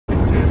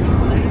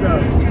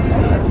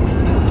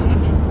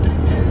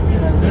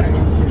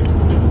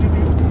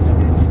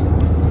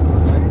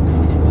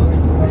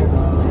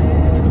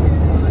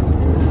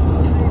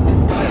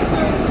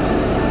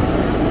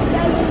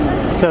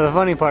the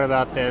funny part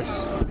about this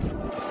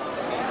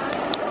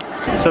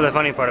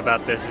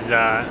is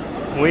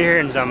we're here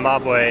in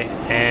Zimbabwe,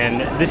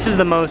 and this is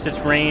the most it's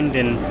rained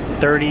in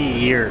 30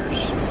 years.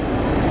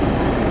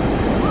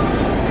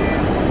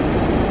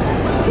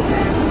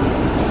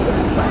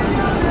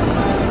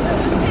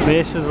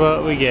 This is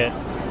what we get.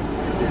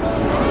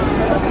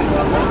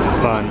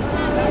 Fun.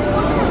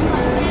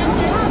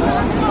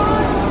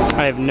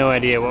 I have no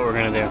idea what we're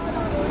gonna do.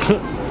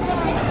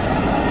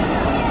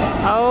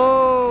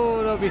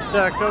 Oh, don't be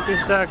stuck, don't be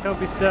stuck, don't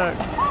be stuck.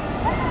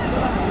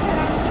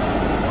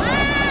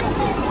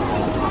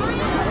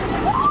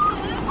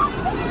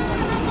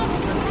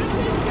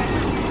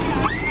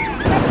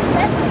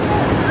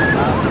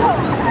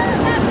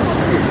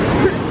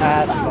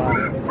 That's fun.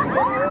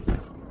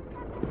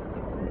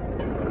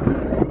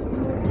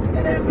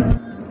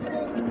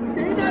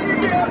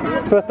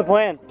 So what's the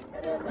plan?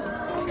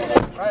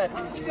 Try it.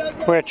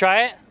 We're gonna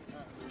try it?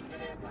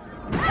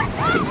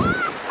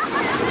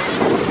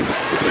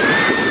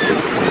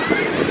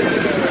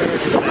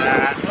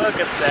 Look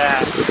at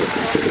that.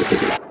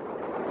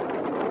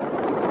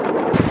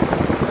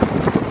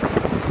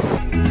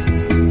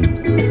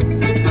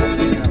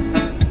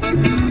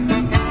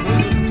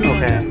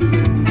 Okay.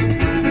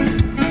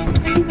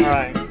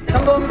 Alright.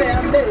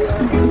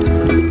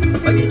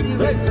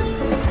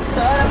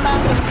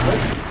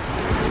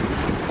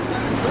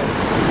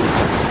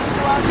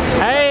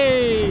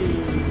 Hey!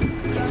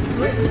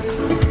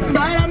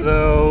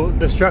 So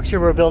the structure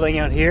we're building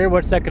out here,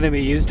 what's that going to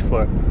be used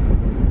for?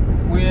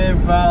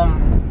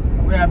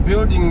 We are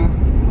building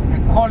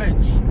a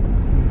college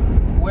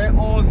where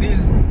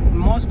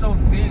most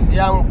of these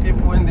young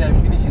people, when they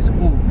finish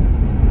school,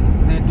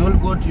 they don't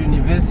go to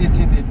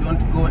university, they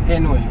don't go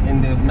anywhere,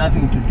 and they have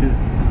nothing to do.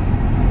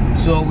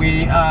 So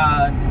we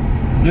are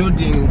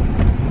building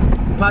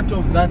part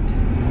of that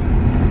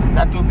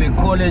will be a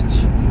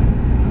college,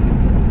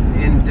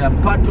 and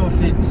part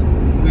of it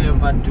we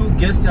have 2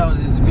 guest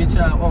houses which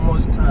are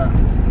almost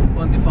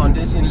on the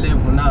foundation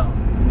level now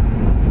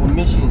for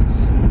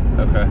missions.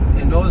 Okay.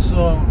 And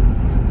also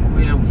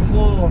we have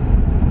 4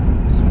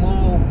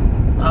 small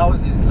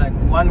houses, like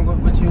one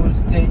which you will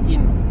stay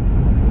in.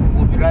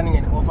 We'll be running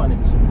an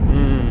orphanage.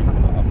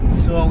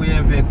 So we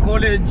have a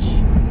college,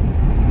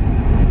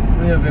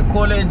 we have an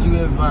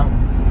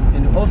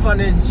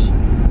orphanage,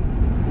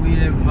 we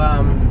have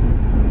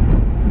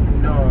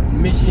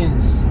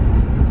missions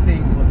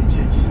thing for the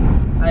church.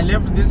 I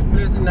left this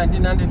place in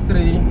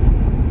 1993,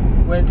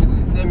 went to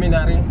the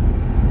seminary,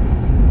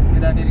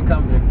 and I didn't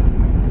come back.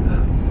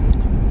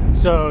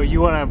 So you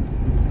want to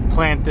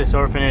plant this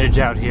orphanage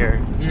out here?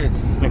 Yes.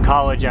 And a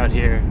college out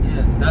here?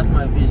 Yes, that's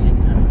my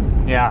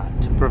vision. Yeah,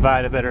 to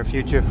provide a better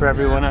future for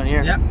everyone out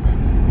here? Yeah.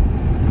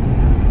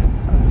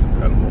 That's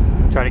incredible.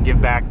 Try to give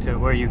back to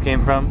where you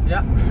came from?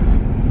 Yeah.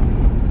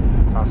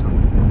 That's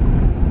awesome.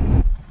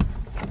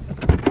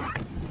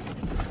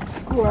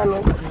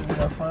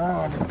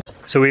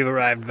 So we've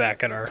arrived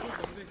back at our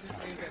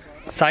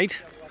site,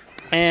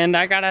 and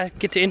I gotta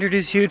get to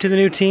introduce you to the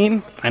new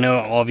team. I know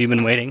all of you have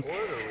been waiting.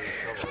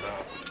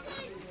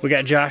 We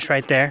got Josh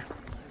right there.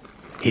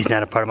 He's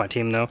not a part of my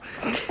team though.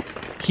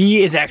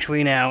 He is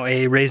actually now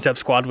a raised up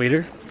squad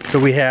leader. So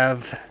we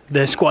have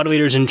the squad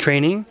leaders in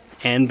training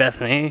and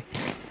Bethany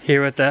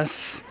here with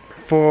us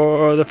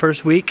for the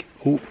first week.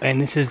 Ooh, and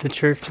this is the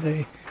church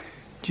they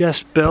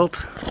just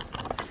built.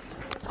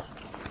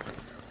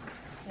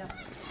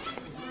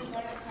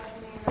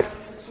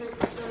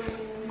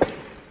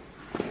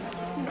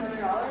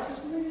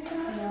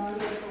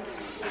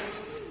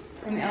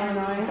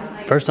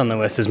 First on the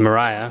list is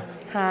Mariah.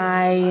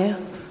 Hi.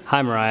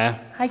 Hi, Mariah.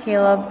 Hi,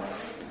 Caleb.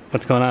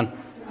 What's going on?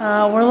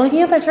 We're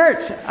looking at the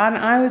church, and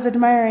I was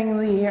admiring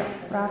the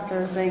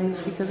rafter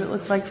things because it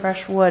looks like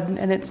fresh wood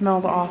and it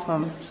smells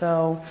awesome.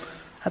 So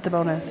that's a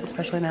bonus,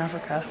 especially in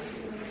Africa.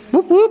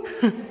 Whoop whoop.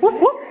 Whoop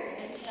whoop.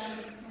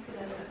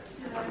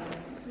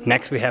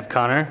 Next we have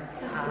Connor.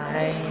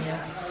 Hi.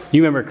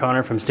 You remember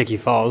Connor from Sticky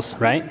Falls,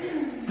 right?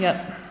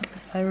 Yep.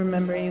 I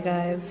remember you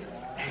guys.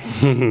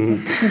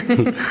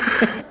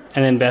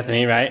 And then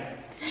Bethany, right?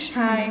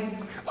 Hi.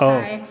 Oh.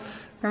 Hi.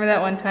 Remember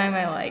that one time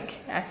I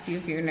asked you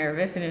if you were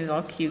nervous and it was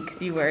all cute because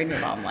you were and your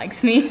mom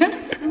likes me.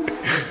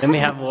 Then we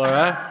have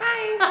Laura.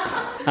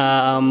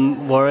 Hi.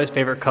 Laura's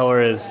favorite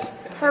color is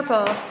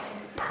Purple.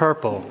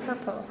 purple.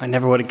 Purple. I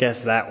never would have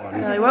guessed that one.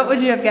 Really, what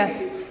would you have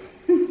guessed?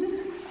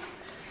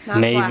 Not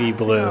Navy black.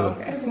 blue. Oh,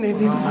 okay.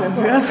 Navy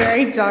blue.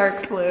 Very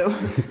dark blue.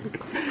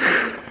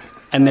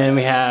 And then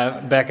we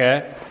have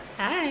Becca.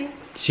 Hi.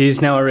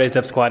 She's now a raised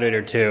up squad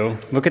leader too.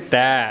 Look at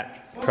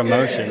that.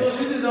 Promotions.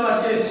 So this is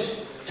our church.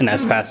 And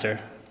that's Pastor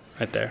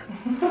right there.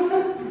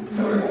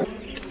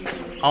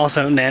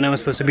 Also, Nano is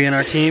supposed to be on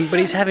our team, but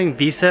he's having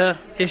visa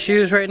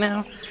issues right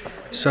now.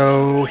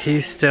 So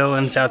he's still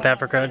in South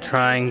Africa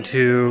trying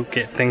to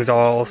get things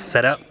all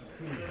set up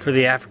for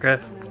the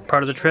Africa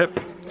part of the trip.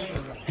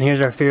 And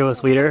here's our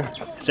fearless leader.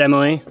 It's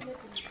Emily.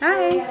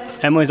 Hi.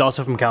 Emily's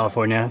also from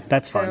California.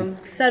 That's fun.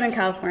 Southern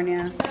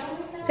California.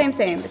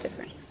 Same, but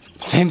different.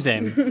 Same,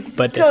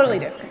 but Totally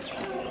different.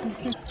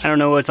 I don't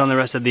know what's on the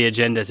rest of the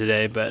agenda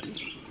today, but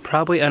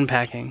probably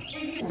unpacking.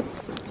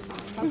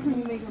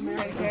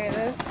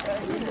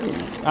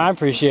 I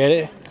appreciate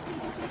it.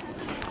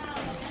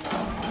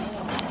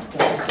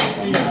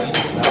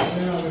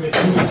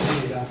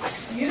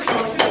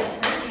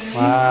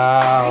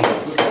 Wow.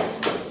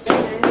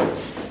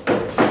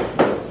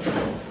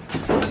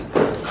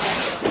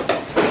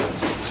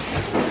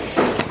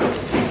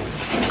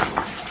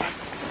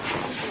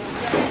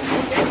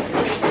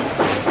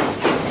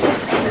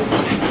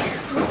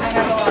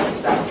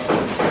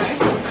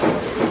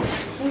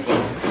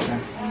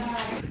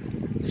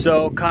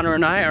 So Connor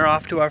and I are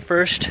off to our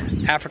first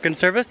African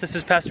service. This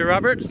is Pastor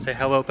Robert. Say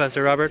hello,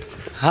 Pastor Robert.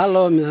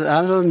 Hello,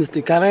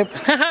 Mr. Kareb.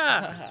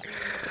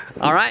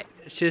 All right,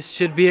 it just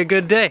should be a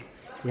good day.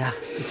 Yeah,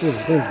 it was going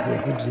to be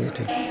a good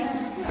day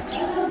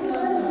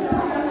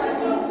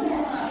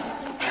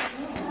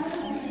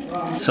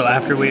too. So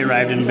after we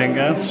arrived in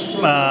Binga,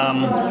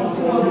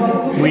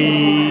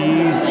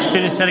 we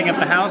finished setting up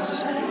the house.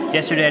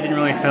 Yesterday I didn't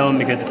really film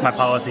because it's my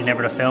policy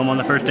never to film on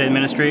the first day of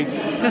ministry.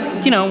 Just,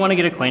 you know, want to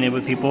get acquainted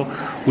with people.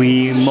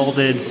 We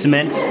molded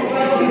cement.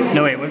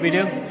 No wait, what did we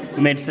do?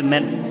 We made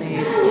cement.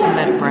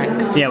 Cement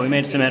bricks. Yeah, we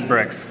made cement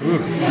bricks. Ooh.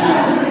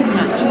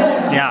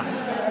 Yeah,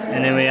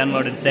 and then we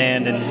unloaded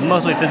sand and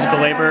mostly physical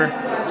labor.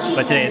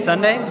 But today is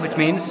Sunday, which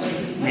means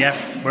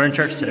we're in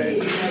church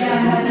today.